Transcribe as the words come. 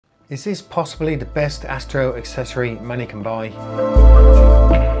Is this possibly the best Astro accessory money can buy?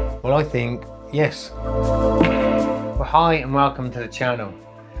 Well, I think yes. Well, hi and welcome to the channel.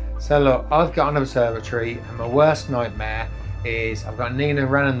 So look, I've got an observatory and my worst nightmare is I've got Nina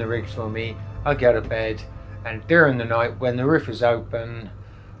running the rigs for me. I go to bed and during the night when the roof is open,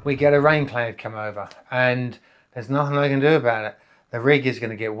 we get a rain cloud come over and there's nothing I can do about it. The rig is going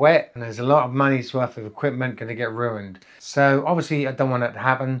to get wet and there's a lot of money's worth of equipment going to get ruined. So obviously I don't want that to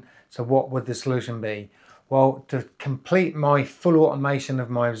happen. So what would the solution be? Well, to complete my full automation of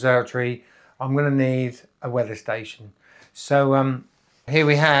my observatory, I'm going to need a weather station. So here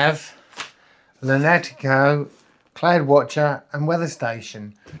we have Lunático CloudWatcher and weather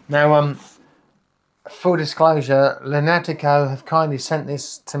station. Now, full disclosure, Lunatico have kindly sent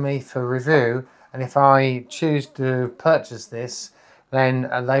this to me for review, and if I choose to purchase this,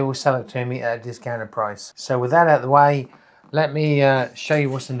 then they will sell it to me at a discounted price. So with that out of the way, let me show you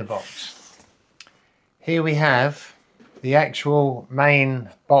what's in the box. Here we have the actual main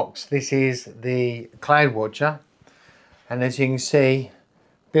box. This is the CloudWatcher, and as you can see,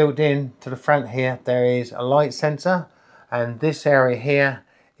 built in to the front here, there is a light sensor, and this area here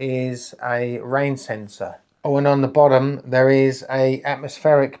is a rain sensor. Oh, and on the bottom there is a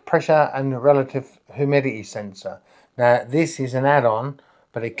atmospheric pressure and relative humidity sensor. Now this is an add-on,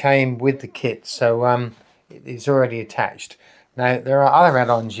 but it came with the kit, so it's already attached. Now there are other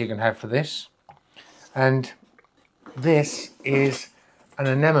add-ons you can have for this, and this is an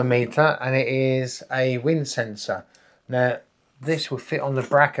anemometer and it is a wind sensor. Now this will fit on the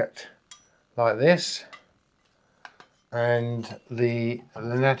bracket like this, and the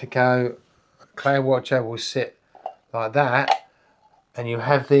Lunatico CloudWatcher will sit like that, and you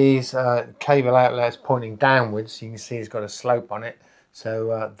have these cable outlets pointing downwards. You can see it's got a slope on it,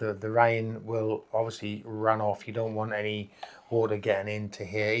 so the rain will obviously run off. You don't want any water getting into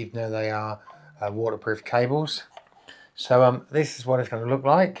here, even though they are waterproof cables. So this is what it's going to look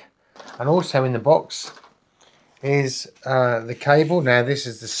like. And also in the box is the cable. Now this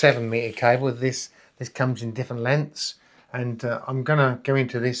is the 7-meter cable. This comes in different lengths, and I'm gonna go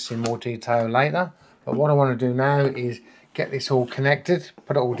into this in more detail later, but what I want to do now is get this all connected,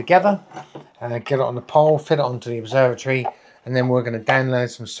 put it all together, get it on the pole, fit it onto the observatory, and then we're going to download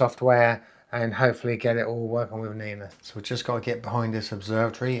some software and hopefully get it all working with Nina. So we've just got to get behind this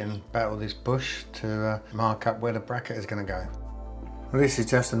observatory and battle this bush to mark up where the bracket is going to go. Well, this is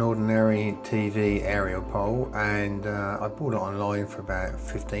just an ordinary TV aerial pole, and I bought it online for about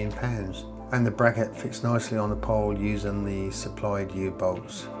 £15. And the bracket fits nicely on the pole using the supplied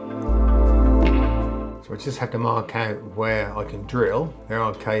U-bolts. So I just have to mark out where I can drill. There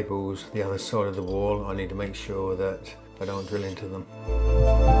are cables the other side of the wall. I need to make sure that I don't drill into them.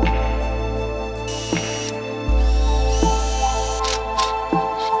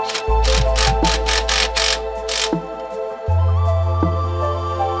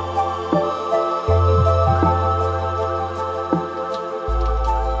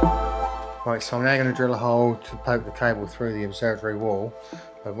 Right, so I'm now going to drill a hole to poke the cable through the observatory wall.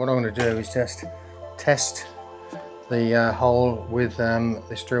 But what I'm going to do is just test the hole with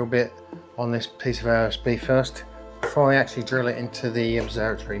this drill bit on this piece of OSB first, before I actually drill it into the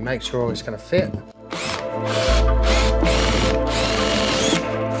observatory. Make sure it's going to fit.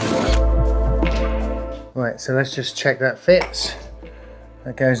 Right, so let's just check that fits.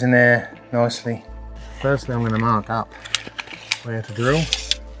 That goes in there nicely. Firstly, I'm going to mark up where to drill,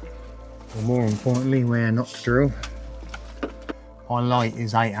 or more importantly, where not to drill. My light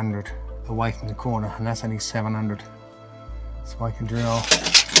is 800 away from the corner, and that's only 700. So I can drill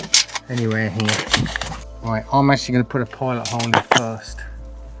anywhere here. Right, I'm actually going to put a pilot hole in first.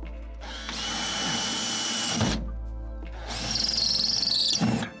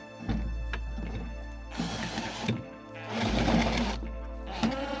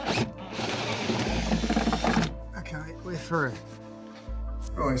 Okay, we're through.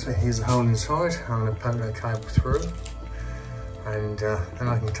 Right, so here's the hole inside. I'm going to poke that cable through, and then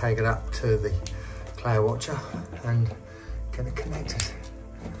I can take it up to the CloudWatcher and get it connected.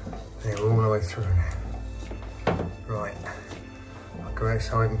 There, we're all the way through now. Right, I'll go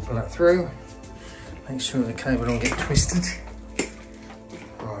outside and pull that through. Make sure the cable don't get twisted.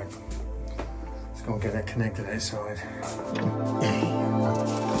 Right, just gonna get that connected outside.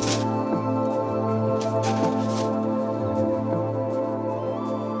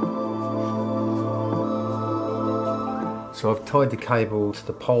 So I've tied the cable to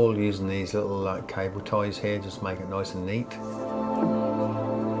the pole using these little cable ties here, just to make it nice and neat.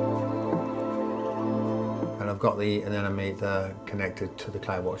 And I've got the anemometer connected to the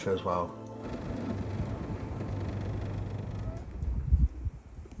CloudWatcher as well.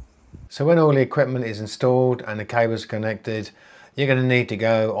 So when all the equipment is installed and the cables are connected, you're going to need to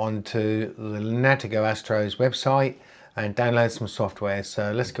go onto the Lunatico Astro's website and download some software.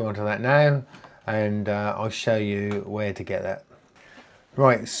 So let's go onto that now, and I'll show you where to get that.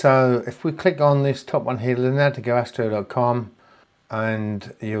 Right, so if we click on this top one here, lunaticoastro.com,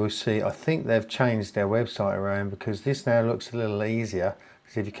 and you'll see, I think they've changed their website around because this now looks a little easier.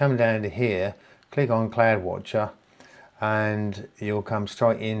 Because if you come down to here, click on CloudWatcher, and you'll come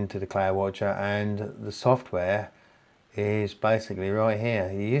straight into the CloudWatcher, and the software is basically right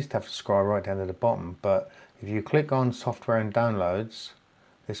here. You used to have to scroll right down to the bottom, but if you click on software and downloads,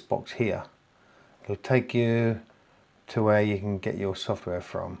 this box here, it'll take you to where you can get your software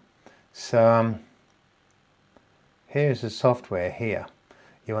from. So here's the software here.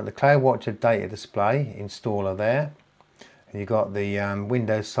 You want the CloudWatcher data display installer there, and you've got the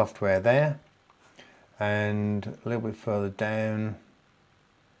Windows software there, and a little bit further down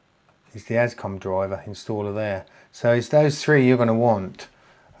is the ASCOM driver installer there. So it's those three you're going to want.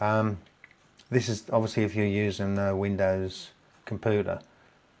 This is obviously if you're using a Windows computer.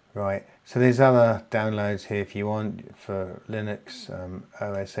 Right, so there's other downloads here if you want for Linux,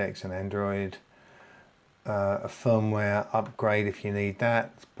 OS X and Android, a firmware upgrade if you need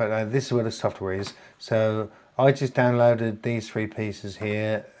that, but this is where the software is. So I just downloaded these three pieces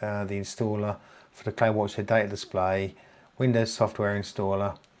here, the installer for the CloudWatcher data display, Windows software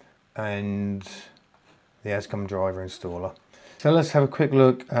installer, and the ASCOM driver installer. So let's have a quick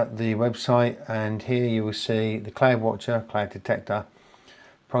look at the website, and here you will see the CloudWatcher cloud detector.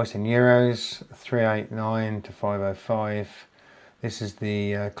 Price in euros, 389 to 505. This is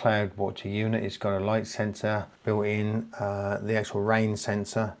the CloudWatcher unit. It's got a light sensor built in, the actual rain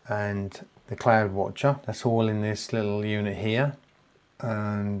sensor, and the CloudWatcher. That's all in this little unit here.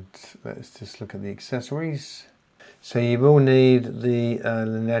 And let's just look at the accessories. So you will need the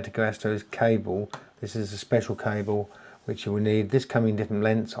Lunatico Astro's cable. This is a special cable which you will need. This comes in different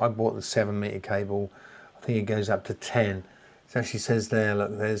lengths. I bought the 7-meter cable. I think it goes up to 10. It actually says there,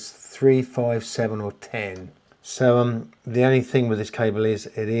 look, there's 3, 5, 7 or 10. So the only thing with this cable is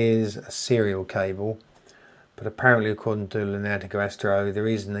it is a serial cable, but apparently according to Lunatico Astro, the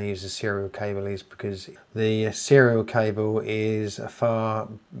reason they use a serial cable is because the serial cable is a far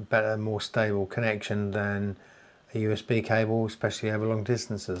better, more stable connection than a USB cable, especially over long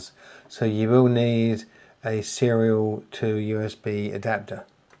distances. So you will need a serial to USB adapter.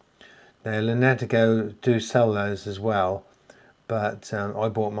 Now Lunatico do sell those as well, but I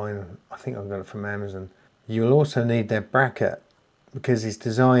bought mine, I think I got it from Amazon. You'll also need their bracket because it's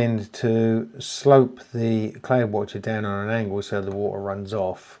designed to slope the CloudWatcher down on an angle so the water runs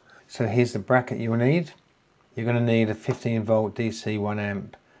off. So here's the bracket you'll need. You're going to need a 15 volt DC 1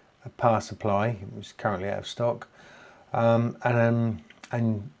 amp power supply, which is currently out of stock, and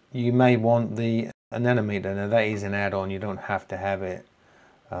you may want the anemometer. Now that is an add-on, you don't have to have it.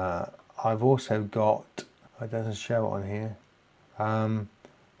 I've also got, it doesn't show it on here,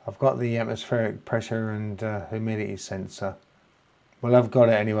 I've got the atmospheric pressure and humidity sensor. Well, I've got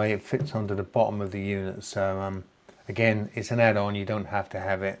it anyway. It fits onto the bottom of the unit, so again, it's an add-on, you don't have to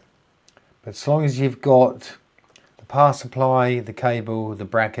have it. But as long as you've got the power supply, the cable, the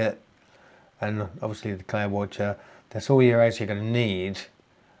bracket, and obviously the CloudWatcher, that's all you're actually going to need.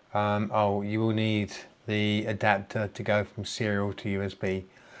 Oh, you will need the adapter to go from serial to USB.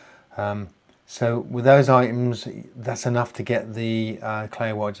 So with those items, that's enough to get the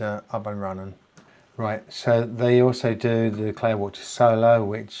CloudWatcher up and running. Right, so they also do the CloudWatcher Solo,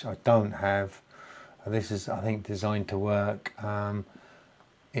 which I don't have. This is, I think, designed to work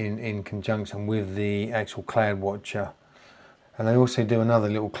in conjunction with the actual CloudWatcher. And they also do another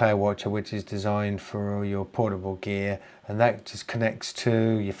little CloudWatcher which is designed for your portable gear, and that just connects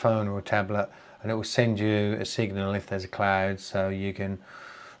to your phone or a tablet, and it will send you a signal if there's a cloud, so you can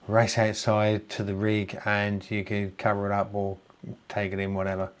race outside to the rig and you can cover it up or take it in,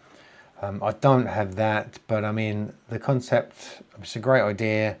 whatever. I don't have that, but I mean the concept, it's a great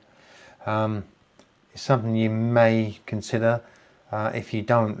idea. It's something you may consider if you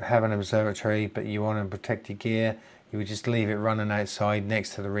don't have an observatory but you want to protect your gear. You would just leave it running outside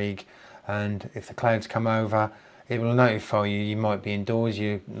next to the rig, and if the clouds come over, it will notify you. You might be indoors,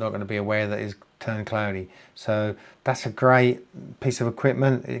 you're not going to be aware that it's turned cloudy. So that's a great piece of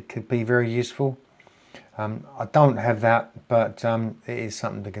equipment. It could be very useful. I don't have that, but it is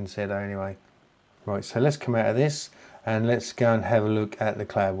something to consider anyway. Right, so let's come out of this and let's go and have a look at the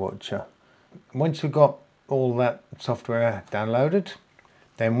CloudWatcher. Once you've got all that software downloaded,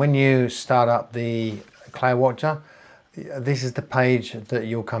 then when you start up the CloudWatcher, this is the page that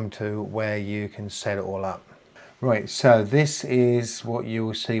you'll come to where you can set it all up. Right, so this is what you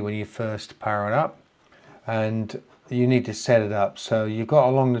will see when you first power it up, and you need to set it up. So you've got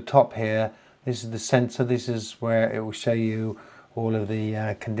along the top here, this is the sensor, this is where it will show you all of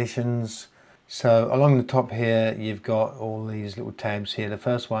the conditions. So along the top here you've got all these little tabs here. The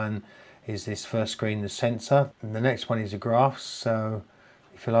first one is this first screen, the sensor, and the next one is the graphs. So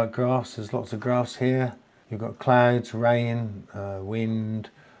if you like graphs, there's lots of graphs here. You've got clouds, rain,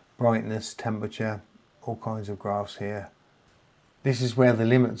 wind, brightness, temperature, all kinds of graphs here. This is where the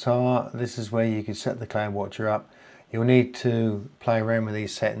limits are. This is where you can set the CloudWatcher up. You'll need to play around with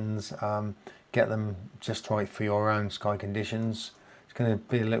these settings, get them just right for your own sky conditions. It's going to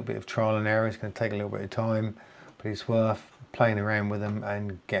be a little bit of trial and error. It's going to take a little bit of time, but it's worth playing around with them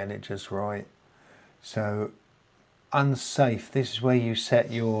and getting it just right. So unsafe, this is where you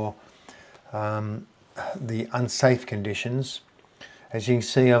set your the unsafe conditions. As you can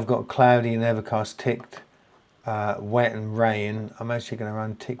see, I've got cloudy and overcast ticked, wet and rain. I'm actually going to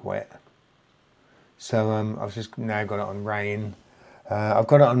run tick wet. So I've just now got it on rain. I've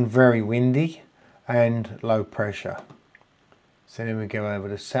got it on very windy and low pressure. So then we go over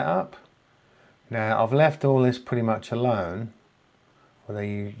to setup. Now I've left all this pretty much alone, although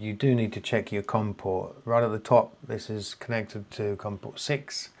you do need to check your COM port. Right at the top, this is connected to COM port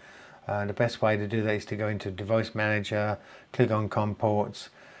 6. The best way to do that is to go into Device Manager, click on COM ports,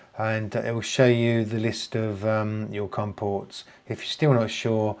 and it will show you the list of your COM ports. If you're still not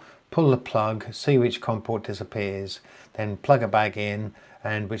sure, pull the plug, see which COM port disappears, then plug it back in,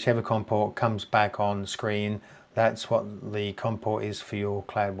 and whichever COM port comes back on screen, that's what the COM port is for your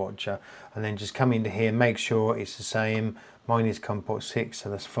CloudWatcher. And then just come into here, make sure it's the same. Mine is COM port 6, so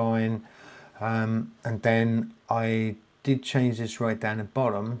that's fine. And then I did change this right down the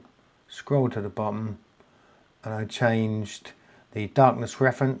bottom. Scroll to the bottom, and I changed the darkness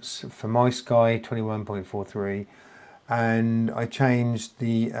reference for my sky 21.43, and I changed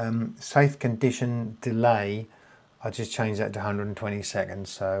the safe condition delay. I just changed that to 120 seconds.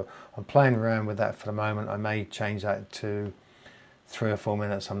 So I'm playing around with that for the moment. I may change that to 3 or 4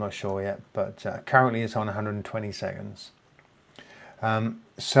 minutes, I'm not sure yet, but currently it's on 120 seconds.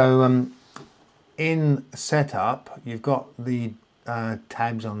 In setup, you've got the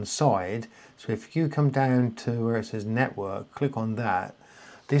tabs on the side. So if you come down to where it says network, click on that.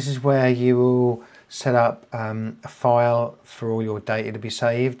 This is where you will set up a file for all your data to be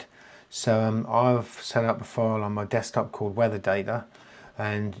saved. So I've set up a file on my desktop called weather data,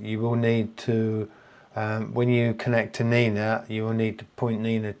 and you will need to when you connect to Nina, you will need to point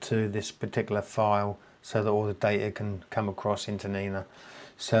Nina to this particular file so that all the data can come across into Nina.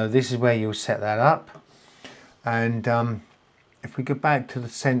 So this is where you'll set that up. And if we go back to the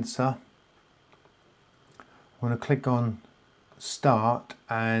sensor, I'm going to click on start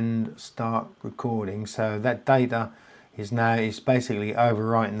and start recording. So that data is basically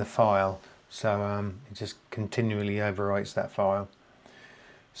overwriting the file. So it just continually overwrites that file.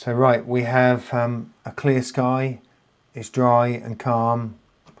 So right, we have a clear sky. It's dry and calm.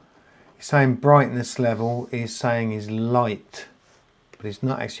 It's saying brightness level is saying is light, but it's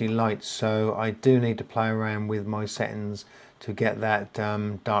not actually light. So I do need to play around with my settings to get that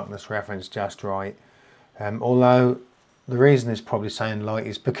darkness reference just right. Although the reason it's probably saying light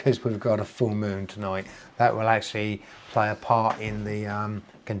is because we've got a full moon tonight. That will actually play a part in the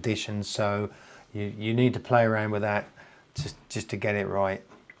conditions, so you need to play around with that just to get it right.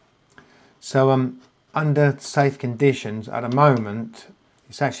 So under safe conditions, at the moment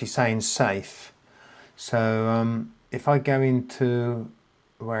it's actually saying safe. So if I go into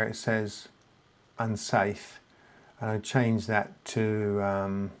where it says unsafe, and I change that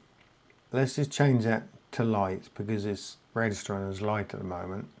to, let's just change that to light because it's registering as light at the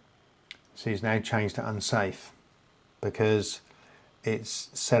moment. So it's now changed to unsafe because it's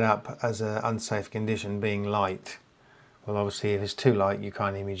set up as an unsafe condition being light. Well, obviously if it's too light you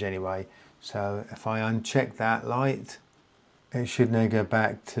can't image anyway. So if I uncheck that light, it should now go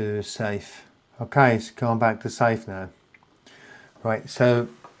back to safe. Okay, it's gone back to safe now. Right, so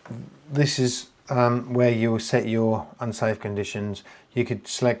this is where you will set your unsafe conditions. You could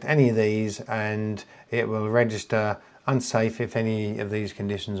select any of these and it will register unsafe if any of these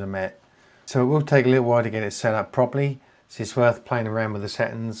conditions are met. So it will take a little while to get it set up properly. So it's worth playing around with the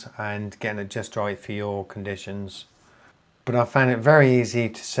settings and getting it just right for your conditions. But I found it very easy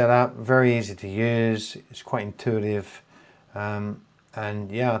to set up, very easy to use. It's quite intuitive, and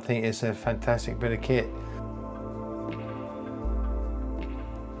yeah, I think it's a fantastic bit of kit.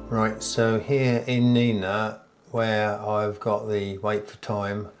 Right, so here in Nina, where I've got the wait for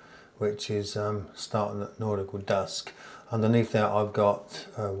time, which is starting at nautical dusk, underneath that I've got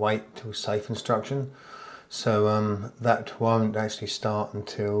wait till safe instruction. so that won't actually start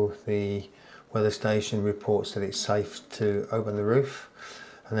until the weather station reports that it's safe to open the roof.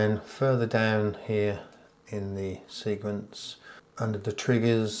 And then further down here in the sequence, under the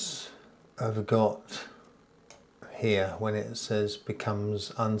triggers, I've got here when it says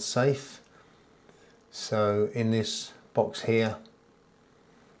becomes unsafe. So in this box here,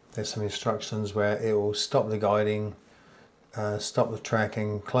 there's some instructions where it will stop the guiding, stop the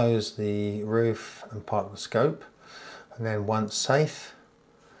tracking, close the roof and park the scope, and then once safe,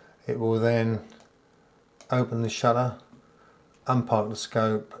 it will then open the shutter, unpark the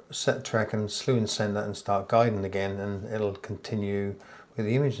scope, set track and slew in center and start guiding again, and it'll continue with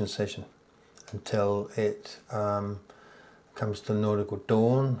the imaging session until it comes to nautical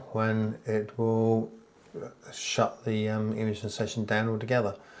dawn, when it will shut the imaging session down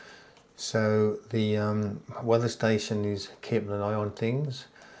altogether. So the weather station is keeping an eye on things,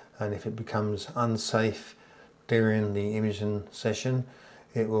 and if it becomes unsafe during the imaging session,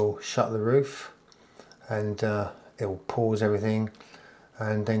 it will shut the roof and it will pause everything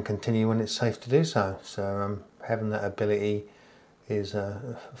and then continue when it's safe to do so. So having that ability is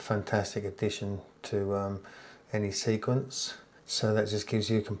a fantastic addition to any sequence. So that just gives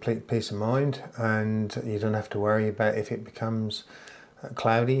you complete peace of mind, and you don't have to worry about if it becomes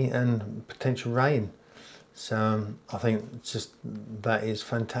cloudy and potential rain. So I think just that is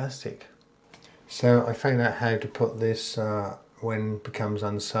fantastic. So I found out how to put this when becomes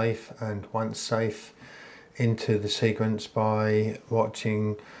unsafe and once safe into the sequence by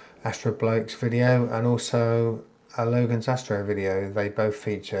watching Astro Bloke's video and also Logan's Astro video. They both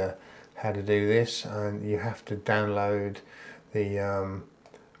feature how to do this, and you have to download the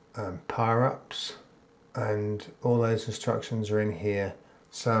power-ups, and all those instructions are in here.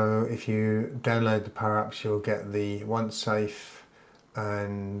 So if you download the power-ups, you'll get the once safe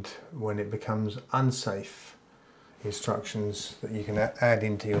and when it becomes unsafe instructions that you can add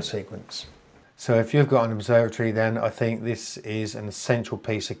into your sequence. So if you've got an observatory, then I think this is an essential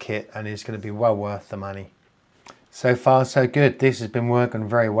piece of kit and it's going to be well worth the money. So far so good. This has been working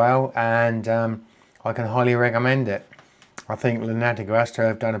very well, and I can highly recommend it. I think Lunatico Astro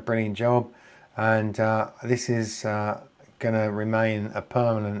have done a brilliant job, and this is going to remain a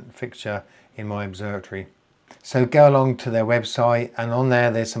permanent fixture in my observatory. So go along to their website, and on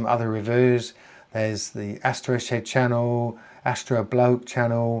there's some other reviews. There's the Astro Shed channel, Astro Bloke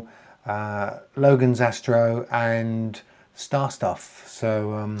channel, Logan's Astro and Star Stuff.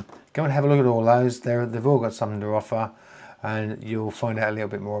 So go and have a look at all those. They've all got something to offer, and you'll find out a little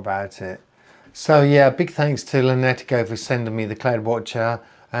bit more about it. So yeah, big thanks to Lunático for sending me the CloudWatcher,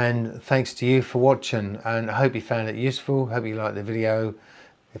 and thanks to you for watching, and I hope you found it useful. Hope you liked the video.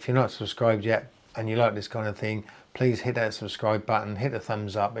 If you're not subscribed yet and you like this kind of thing, please hit that subscribe button, hit the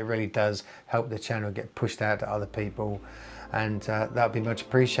thumbs up. It really does help the channel get pushed out to other people, and that would be much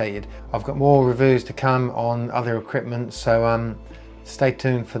appreciated. I've got more reviews to come on other equipment, so stay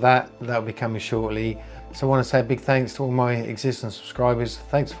tuned for that. That'll be coming shortly. So I want to say a big thanks to all my existing subscribers.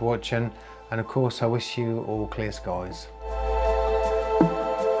 Thanks for watching, and of course I wish you all clear skies.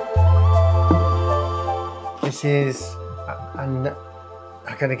 This is, and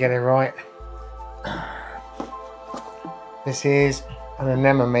I'm going to get it right, this is an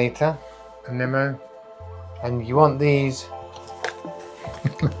anemometer, and you want these